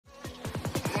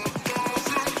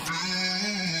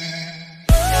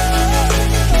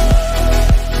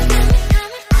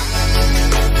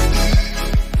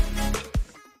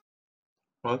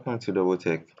welcome to Double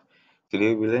Tech.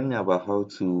 Today we're learning about how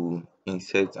to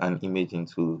insert an image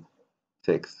into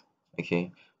text.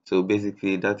 Okay, so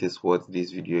basically that is what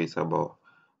this video is about.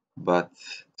 But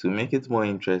to make it more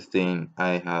interesting,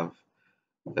 I have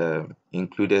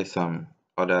included some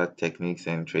other techniques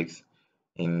and tricks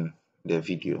in the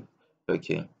video.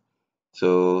 Okay,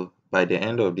 so by the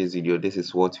end of this video, this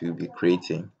is what we'll be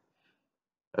creating.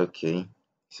 Okay,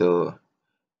 so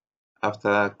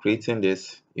after creating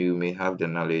this, you may have the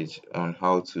knowledge on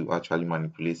how to actually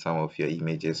manipulate some of your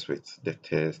images with the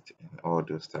text and all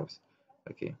those stuff.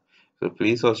 Okay, so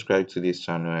please subscribe to this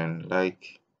channel and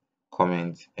like,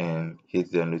 comment, and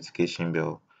hit the notification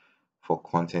bell for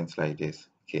content like this.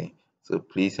 Okay, so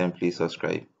please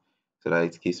subscribe so that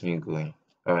it keeps me going.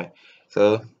 All right,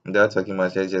 so without talking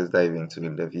much, let's just dive into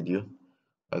the video.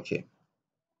 Okay,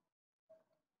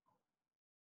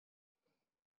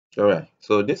 all right,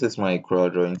 so this is my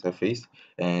CorelDRAW interface,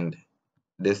 and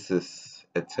this is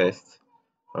a test.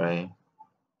 Right,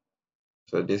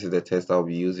 so this is the test I'll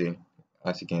be using.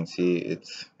 As you can see,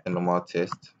 it's a normal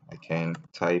test. I can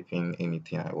type in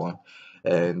anything I want,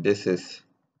 and this is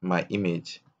my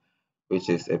image, which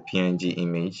is a PNG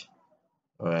image.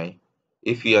 All right,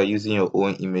 if you are using your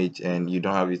own image and you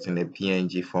don't have it in a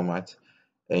PNG format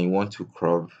and you want to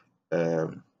crop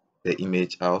the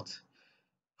image out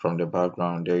from the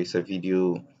background, there is a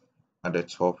video at the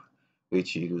top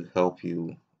which will help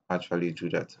you actually do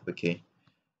that. Okay,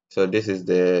 so this is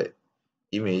the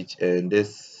image, and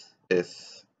this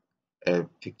is a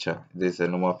picture. This is a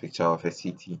normal picture of a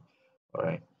city. All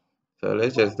right, so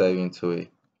let's just dive into it.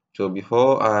 So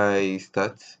before I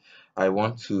start, I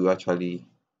want to actually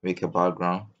make a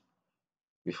background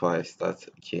before I start.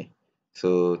 Okay,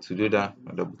 so to do that,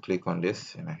 I double click on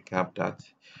this and I cap that.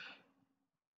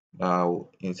 Now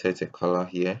insert a color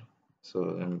here. So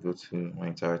let me go to my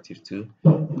interactive tool,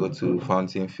 go to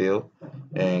fountain fill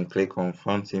and click on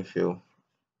fountain fill.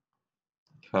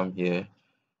 Come here,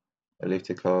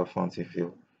 elliptical fountain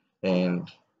fill,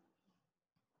 and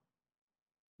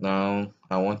now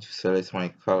I want to select my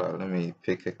color. Let me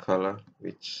pick a color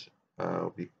which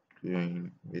I'll be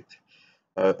going with.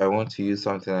 I want to use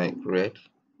something like red.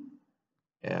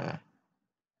 Yeah,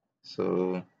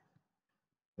 so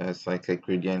that's like a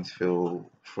gradient fill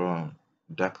from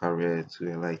darker red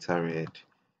to a lighter red.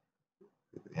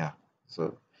 Yeah,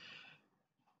 so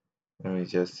let me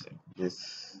just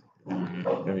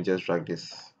let me just drag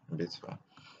this a bit far.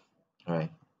 All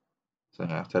right, so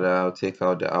after that I'll take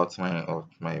out the outline of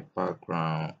my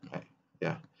background.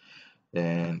 Yeah,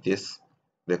 then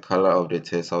the color of the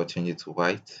text, I'll change it to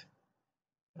white.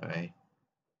 All right,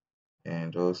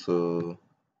 and also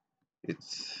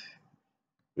it's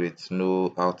with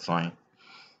no outline.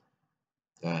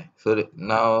 Right. So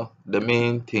now the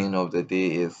main thing of the day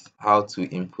is how to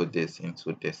input this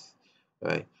into this.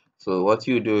 Right. So what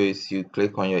you do is you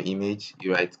click on your image,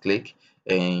 you right click,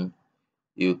 and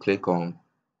you click on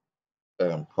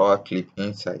power clip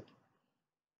inside.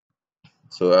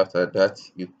 So after that,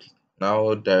 you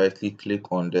now directly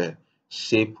click on the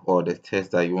shape or the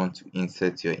text that you want to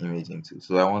insert your image into.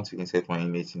 So I want to insert my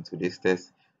image into this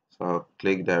text, so I'll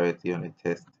click directly on the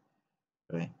text.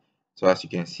 Right. So as you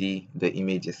can see, the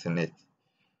image is in it.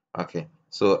 Okay,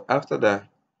 so after that,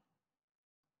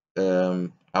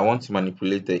 I want to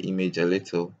manipulate the image a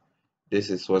little. This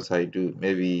is what I do.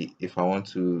 Maybe if I want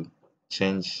to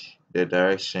change the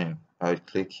direction, I'll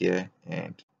click here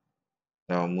and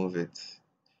I'll move it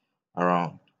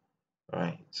around.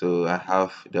 Right, so I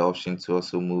have the option to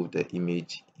also move the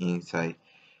image inside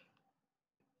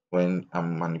when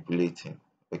I'm manipulating.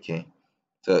 Okay,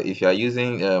 so if you are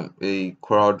using a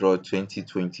CorelDRAW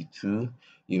 2022,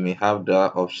 you may have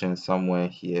that option somewhere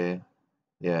here.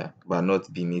 Yeah, but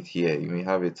not beneath here. You may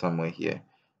have it somewhere here.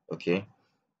 Okay,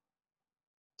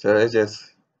 so let's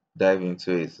just dive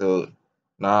into it. So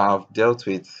now I've dealt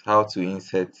with how to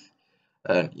insert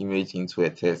an image into a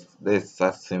text. That's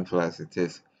as simple as it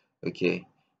is. Okay,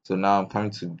 so now I'm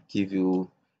coming to give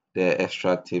you the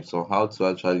extra tips on how to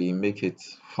actually make it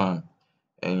fun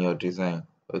in your design.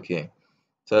 Okay,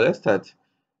 so let's start.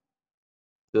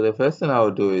 So the first thing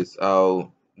I'll do is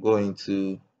I'll go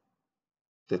into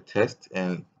the text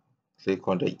and click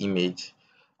on the image.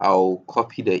 I'll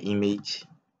copy the image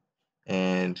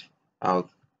and I'll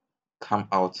come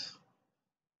out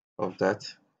of that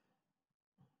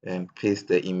and paste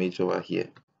the image over here.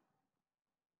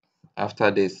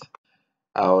 After this,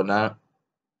 I'll now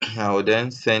I'll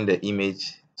then send the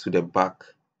image to the back.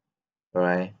 All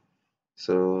right,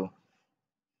 so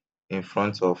in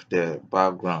front of the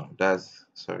background, that's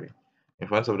sorry, in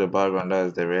front of the background,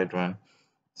 that's the red one.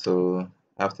 So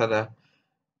after that,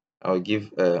 I'll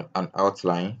give an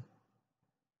outline.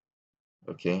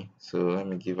 Okay, so let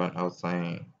me give an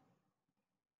outline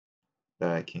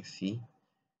that I can see.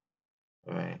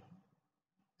 All right,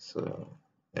 so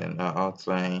then our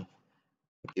outline,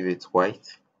 give it white.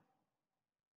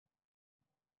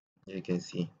 You can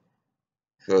see.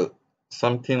 So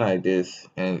something like this,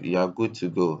 and you are good to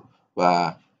go.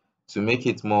 But to make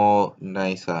it more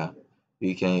nicer,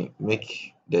 you can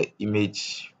make the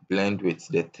image blend with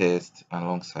the text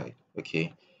alongside.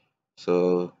 Okay,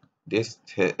 so this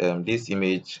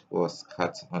image was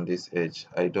cut on this edge.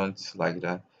 I don't like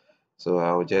that, so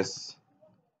I'll just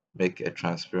make a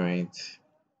transparent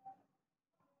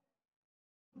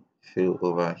fill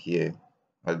over here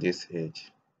at this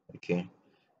edge. Okay,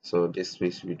 so this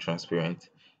space will be transparent.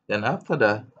 Then after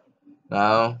that,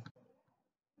 now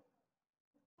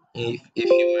if you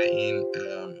were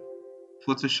in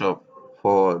Photoshop,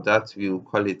 for that we will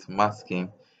call it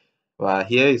masking. But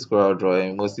here is CorelDRAW,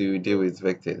 and mostly we deal with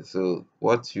vectors. So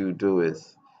what you do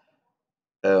is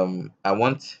I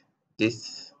want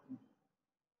this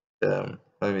let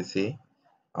me see,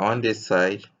 I want this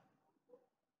side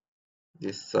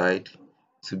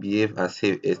to behave as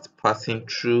if it's passing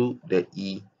through the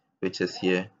E, which is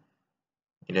here,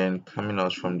 and then coming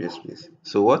out from this place.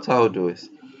 So what I'll do is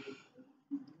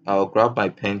I'll grab my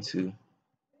pen tool.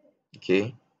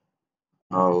 Okay,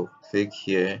 I'll click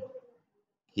here,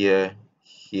 here,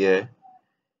 here,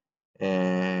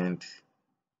 and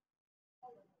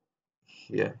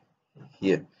here,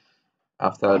 here.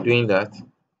 After doing that,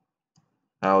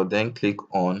 I'll then click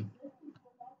on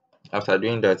after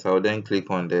doing that I'll then click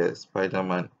on the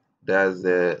Spider-Man. That's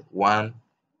the one.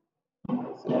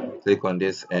 So click on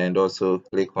this and also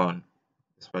click on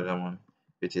Spider-Man,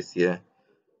 which is here,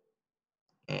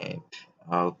 and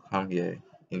I'll come here,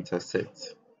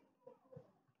 intersect.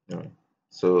 Alright.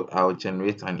 So I'll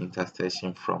generate an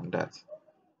intersection from that.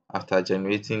 After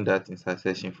generating that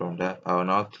intersection from that, I'll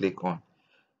now click on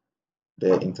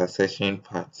the intersection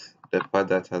part, the part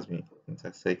that has been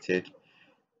intersected.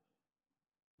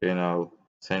 Then I'll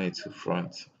turn it to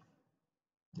front.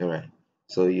 Alright.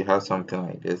 So you have something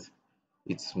like this.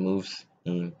 It moves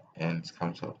in and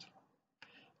comes out.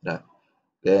 That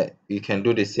there you can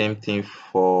do the same thing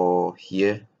for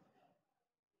here,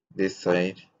 this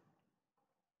side.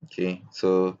 Okay,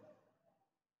 so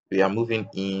we are moving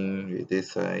in with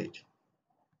this side.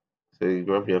 So you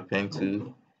grab your pen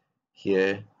tool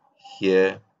here,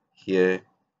 here, here,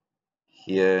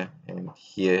 here, and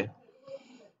here.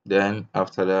 Then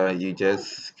after that, you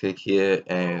just click here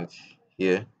and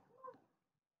here.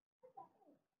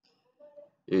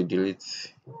 You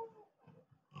delete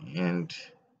and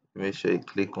make sure you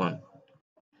click on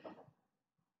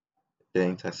the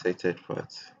intersected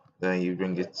part. Then you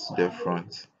bring it to the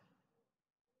front.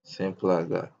 Simple as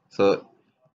that. So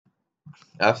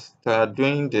after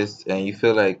doing this and you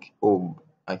feel like, oh,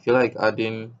 I feel like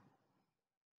adding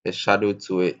a shadow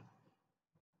to it,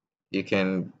 you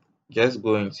can just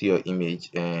go into your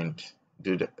image and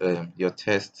do the your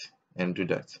test and do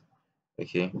that.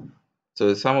 Okay,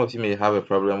 so some of you may have a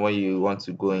problem when you want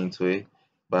to go into it,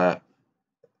 but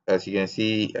as you can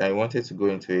see, I wanted to go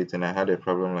into it and I had a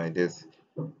problem like this.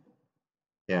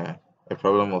 Yeah, a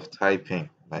problem of typing,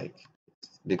 like,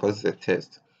 because it's a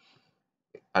test,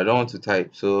 I don't want to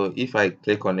type. So if I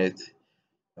click on it,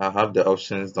 I'll have the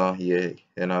options down here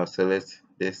and I'll select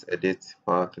this edit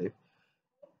power clip.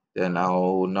 Then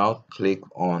I'll now click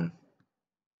on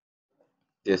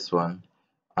this one,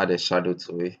 add a shadow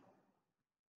to it.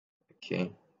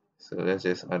 Okay, so let's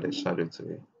just add a shadow to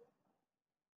it.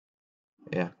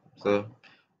 Yeah, so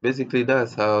basically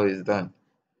that's how it's done.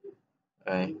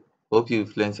 I hope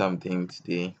you've learned something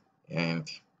today and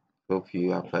hope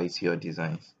you apply it to your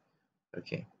designs.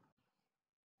 Okay,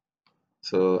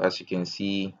 so as you can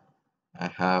see, I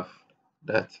have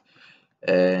that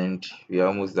and we're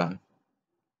almost done.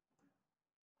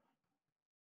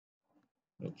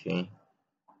 Okay,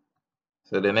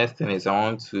 so the next thing is I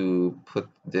want to put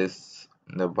this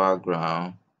in the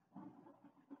background.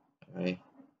 Right,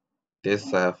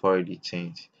 this I've already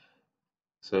changed.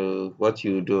 So what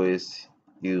you do is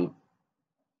you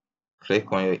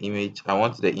click on your image. I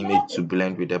want the image to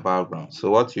blend with the background.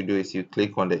 So what you do is you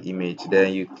click on the image,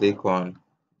 then you click on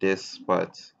this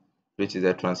part, which is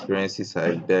the transparency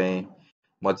side, then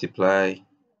multiply.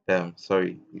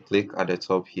 Sorry, you click at the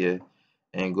top here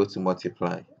and go to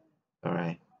multiply. All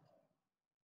right.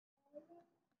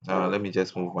 Now let me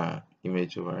just move my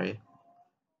image over here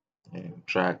and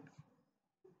drag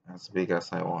as big as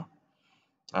I want.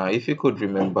 If you could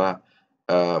remember,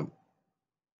 um,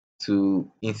 to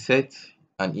insert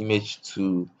an image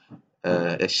to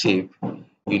a shape,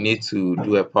 you need to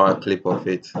do a power clip of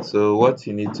it. So what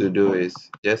you need to do is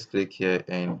just click here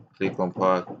and click on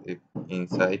power clip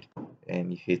inside,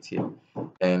 and you hit here,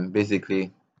 and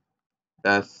basically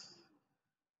that's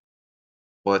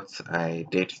what I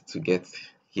did to get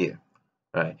here.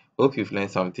 Right, hope you've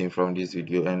learned something from this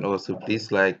video, and also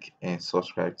please like and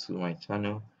subscribe to my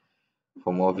channel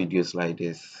for more videos like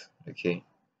this. Okay,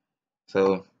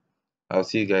 so I'll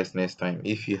see you guys next time.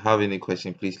 If you have any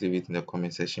question, please leave it in the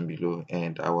comment section below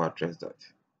and I will address that.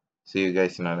 See you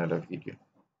guys in another video.